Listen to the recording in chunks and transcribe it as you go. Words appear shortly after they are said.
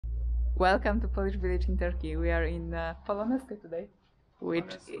Welcome to Polish village in Turkey. We are in Polonezkoy today,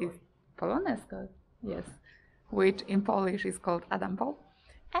 which is Polonezkoy, yes, which in Polish is called Istanbul,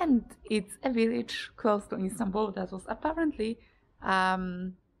 and it's a village close to Istanbul that was apparently a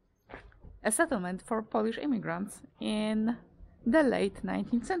settlement for Polish immigrants in the late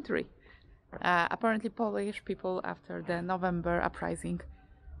 19th century. Apparently Polish people after the November uprising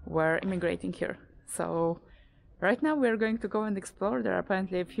were immigrating here. So right now we are going to go and explore. There are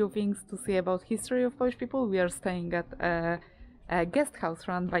apparently a few things to see about history of Polish people. We are staying at a guest house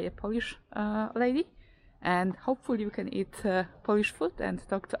run by a Polish lady, and hopefully we can eat Polish food and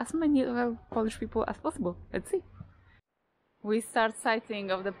talk to as many Polish people as possible. Let's see. We start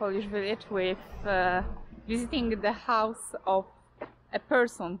sightseeing of the Polish village with visiting the house of a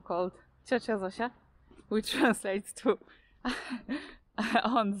person called Ciocia Zosia, which translates to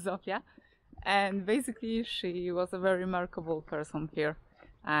Aunt Zofia. And basically she was a very remarkable person here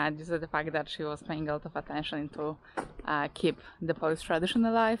due to the fact that she was paying a lot of attention to keep the Polish tradition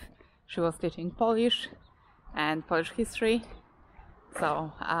alive. She was teaching Polish and Polish history.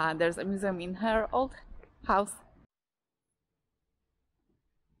 So there's a museum in her old house.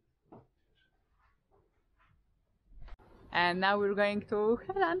 And now we're going to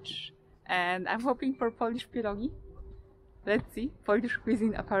have lunch, and I'm hoping for Polish pierogi. Let's see, Polish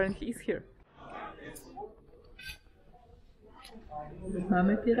cuisine apparently is here.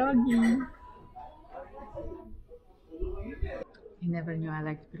 Mamy pierogi! I never knew I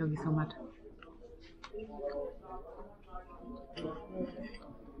liked pierogi so much.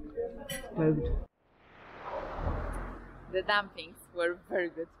 Very good. The dumplings were very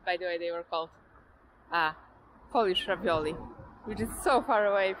good. By the way, they were called Polish ravioli, which is so far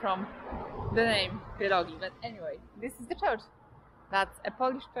away from the name pierogi. But anyway, this is the church. That's a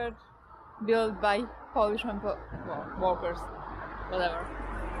Polish church built by Polish workers, whatever.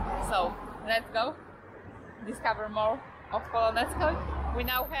 So let's go discover more of Polonezkoy. We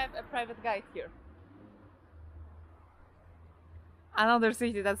now have a private guide here. Another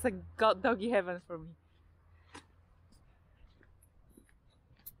city that's like doggy heaven for me.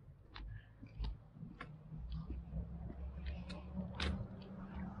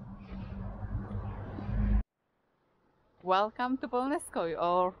 Welcome to Polonezkoy,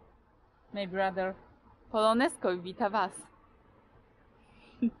 or maybe rather Polonezkoy wita was.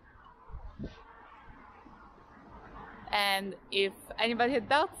 And if anybody had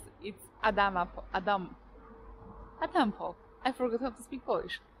doubts, it's Adampol. I forgot how to speak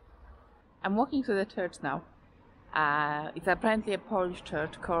Polish. I'm walking to the church now. It's apparently a Polish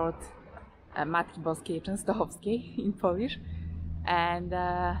church called Matki Boskiej Częstochowskiej in Polish. And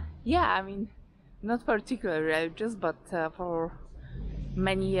yeah, I mean, not particularly religious, but for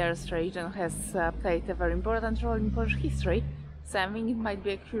many years religion has played a very important role in Polish history, so I think it might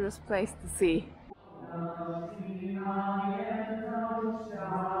be a curious place to see.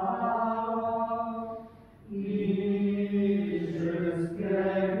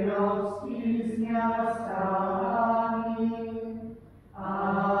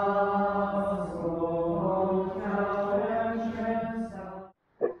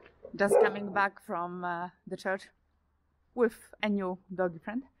 Just coming back from the church with a new doggy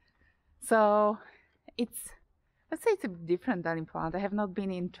friend. So let's say it's a bit different than in Poland. I have not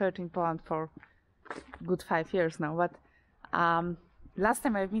been in church in Poland for a good 5 years now, but last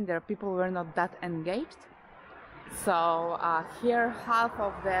time I've been there, people were not that engaged. So here half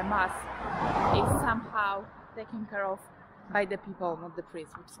of the mass is somehow taken care of by the people, not the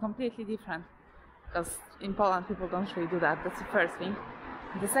priest, which is completely different, because in Poland people don't really do that. That's the first thing.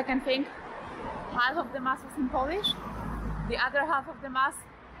 The second thing, half of the mass was in Polish, the other half of the mass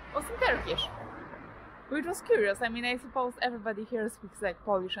was in Turkish, which was curious. I mean, I suppose everybody here speaks like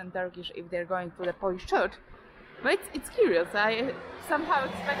Polish and Turkish if they're going to the Polish church, but it's curious. I somehow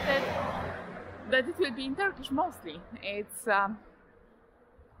expected that it will be in Turkish mostly. It's a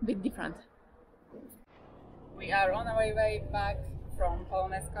bit different. We are on our way back from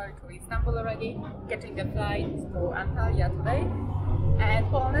Polonezkoy to Istanbul already, getting a flight to Antalya today. And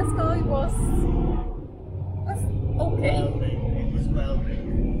Polonezkoy was okay.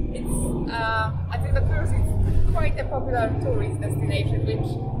 It's I think the first it's quite a popular tourist destination,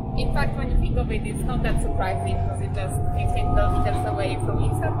 which in fact when you think of it, it's not that surprising because it's just 15 kilometers away from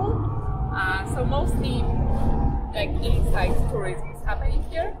Istanbul. So mostly like inside tourism is happening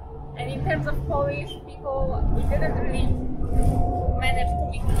here. And in terms of Polish people, we didn't really manage to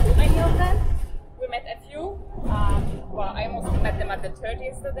meet too many of them. We met a few. Well, I mostly met them at the church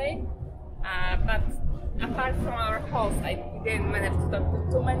yesterday. But apart from our host, I didn't manage to talk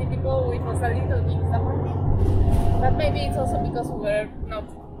to too many people, which was a little bit disappointing. But maybe it's also because we were not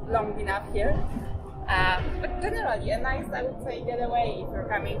long enough here. But generally, a nice, I would say, getaway if you're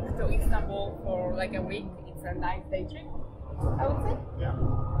coming to Istanbul for like a week. It's a nice day trip, I would say. Yeah.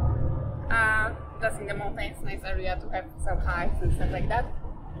 Plus in the mountains, nice area to have some hikes and stuff like that.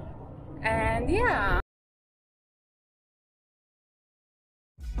 And yeah,